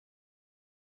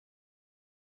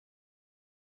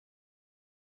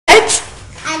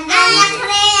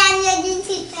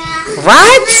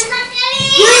What?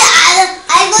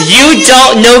 You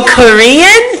don't know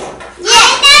Korean?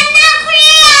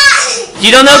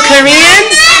 You don't know Korean?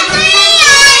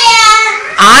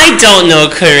 I don't know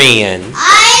Korean.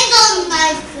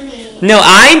 No,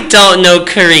 I don't know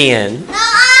Korean.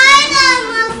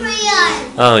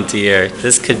 Oh dear,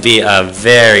 this could be a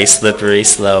very slippery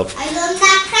slope.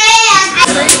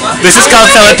 This is called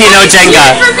Filipino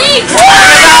Jenga.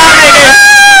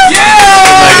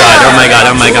 Oh my god,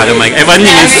 oh my god, oh my god, oh my god. It wouldn't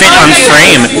even fit on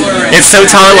frame. It's so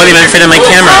tall it wouldn't even fit on my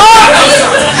camera.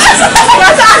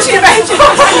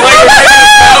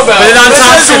 Put it on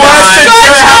top, Siobhan.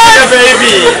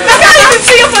 Baby. I can't even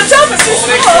see up on top of this.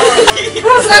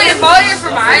 Who's going to invite you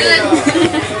from Ireland?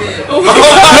 Look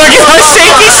at how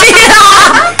shaky she is.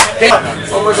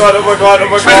 Oh my god, oh my god, oh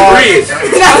my god. Breathe.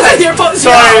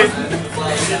 Sorry.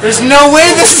 There's no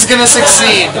way this is gonna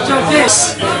succeed. Yay!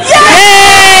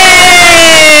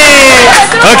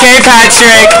 Okay,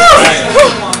 Patrick.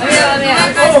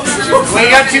 We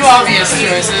got two obvious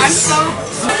choices.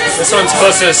 This one's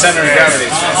closer to the center of gravity.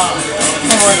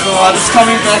 Oh my god, it's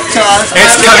coming back to us.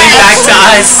 It's coming back to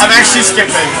us. I'm actually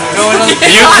skipping.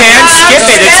 You can't skip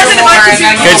it.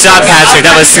 Good job, Patrick.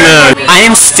 That was smooth. I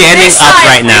am standing up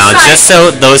right now, just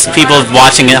so those people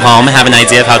watching at home have an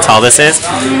idea of how tall this is.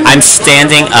 I'm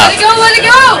standing up. Let it go, let it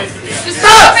go. Just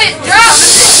drop it, drop it,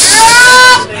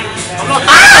 drop.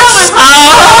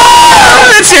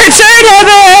 Oh, it's your turn,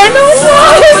 Heather.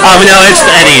 Oh no, it's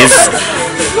Eddie's.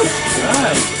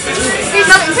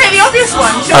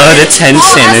 Oh, the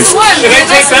tension is. Should I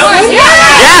take that one?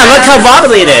 Yeah, look how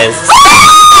wobbly it is.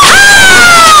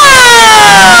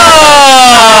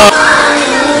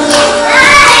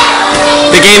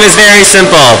 The game is very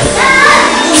simple.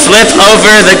 Flip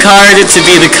over the card to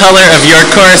be the color of your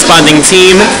corresponding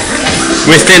team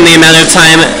within the amount of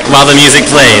time while the music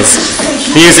plays.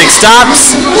 Music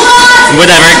stops.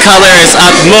 Whatever color is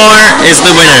up more is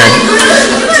the winner.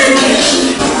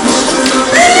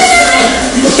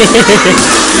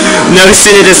 No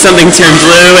sooner does something turn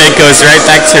blue, it goes right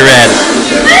back to red.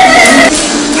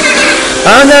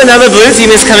 Oh no, now the blue team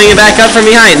is coming back up from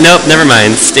behind. Nope, never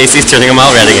mind. Stacy's turning them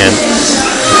all red again.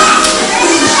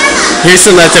 Here's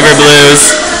some leftover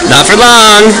blues. Not for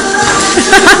long.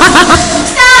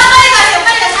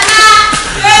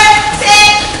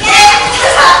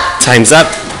 Time's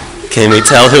up. Can we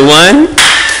tell who won?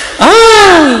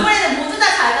 Oh!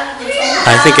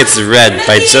 I think it's red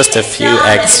by just a few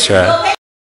extra.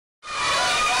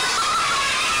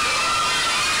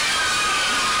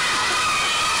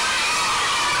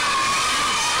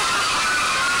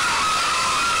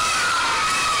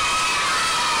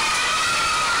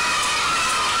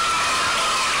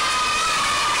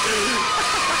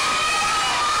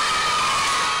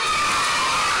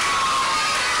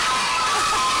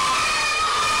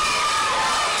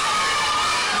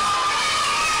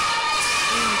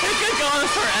 It could go on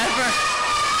forever.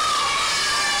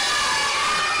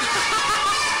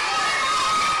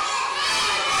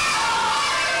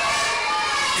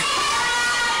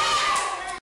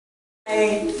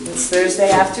 Hey, it's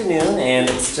Thursday afternoon and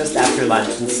it's just after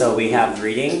lunch, and so we have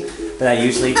reading, but I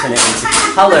usually turn it into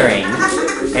coloring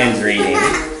and reading.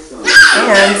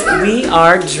 And we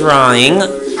are drawing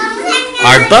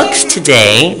our books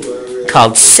today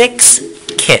called 6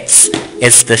 Kits.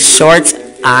 It's the short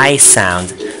I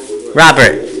sound.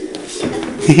 Robert.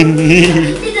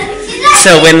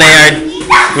 So when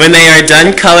they are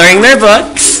done coloring their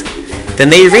books, then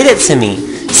they read it to me.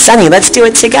 Sunny, let's do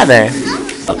it together.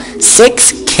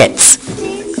 6 kits.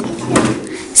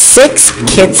 6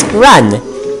 kits run.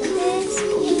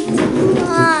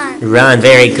 Run,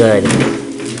 very good.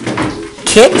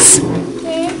 Kits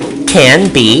can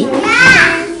be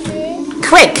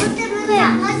quick.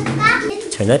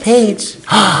 Turn the page.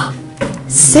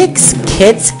 6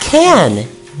 kits can.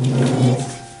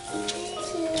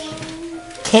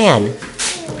 Can.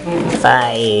 5.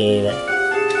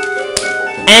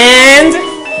 And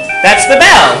that's the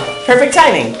bell. Perfect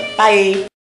timing. Bye.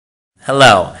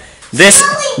 Hello. This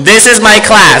is my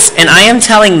class, and I am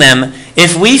telling them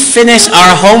if we finish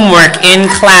our homework in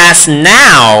class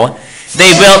now,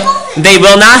 they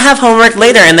will not have homework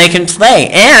later and they can play.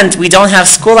 And we don't have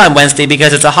school on Wednesday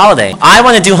because it's a holiday. I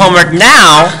want to do homework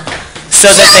now so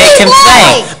that they can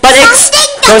play. But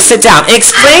go sit down.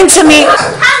 Explain to me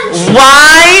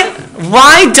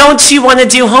why don't you want to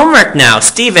do homework now?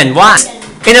 Steven, why?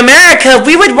 In America,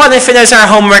 we would want to finish our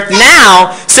homework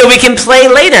now so we can play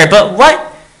later. But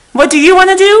what do you want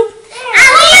to do?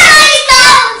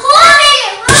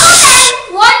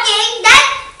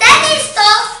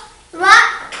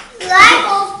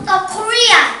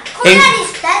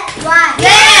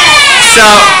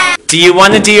 Do you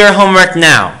want to do your homework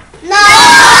now? No!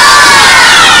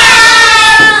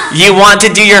 You want to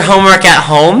do your homework at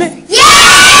home? Yeah!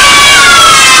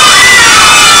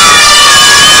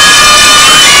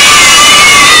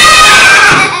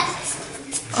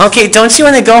 Okay, don't you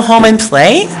want to go home and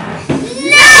play?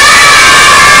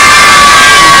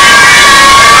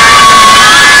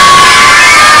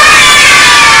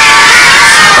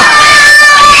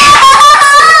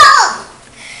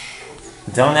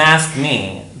 Don't ask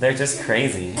me. They're just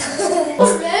crazy. In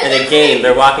a game,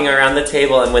 they're walking around the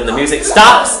table, and when the music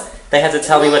stops, they have to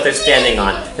tell me what they're standing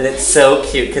on. And it's so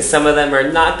cute, because some of them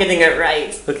are not getting it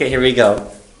right. Okay, here we go.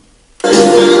 Go,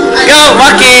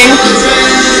 walking!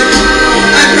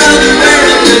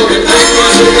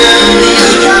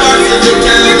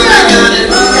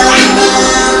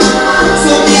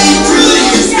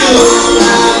 Freeze!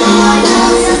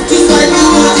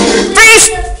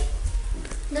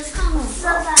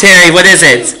 Terry, what is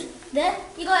it?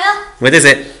 이거요? What is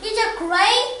it? It's a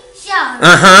gray shell.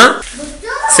 Uh-huh.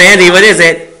 Sandy, what is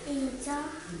it?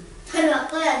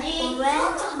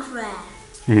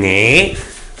 Nate.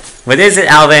 What is it,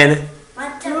 Alvin?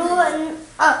 Blue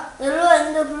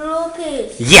and blue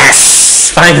piece. Yes!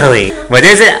 Finally. What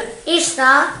is it? It's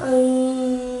the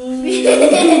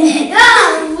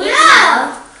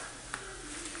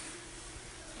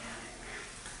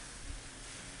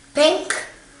pink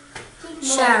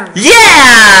shell.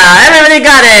 Yeah! Everybody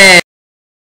got it!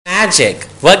 Magic.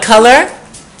 What color?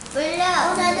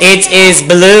 It is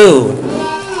blue.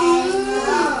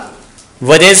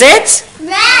 What is it?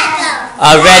 Red.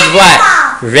 A red what?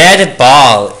 Red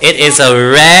ball. It is a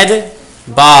red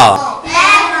ball.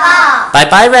 Red ball.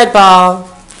 Bye-bye, red ball.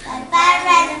 Bye-bye,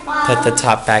 red ball. Put the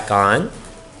top back on.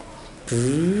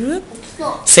 Boop.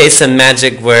 Say some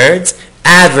magic words.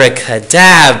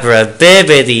 Abracadabra,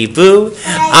 bibbidi boo.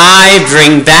 I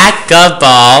bring back a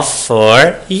ball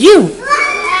for you.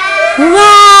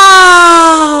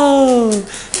 Wow!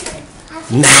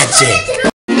 Magic.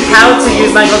 How to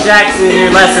use Michael Jackson in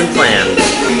your lesson plan.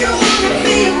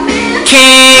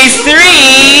 K3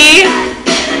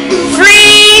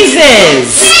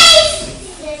 freezes.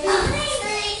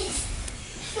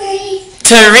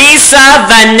 Teresa,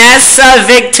 Vanessa,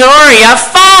 Victoria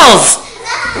falls.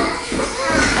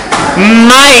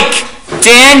 Mike,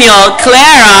 Daniel,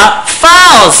 Clara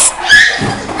falls.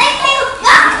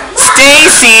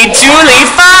 Stacy, Julie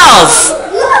falls.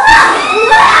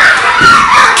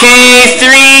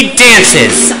 K3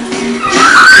 dances.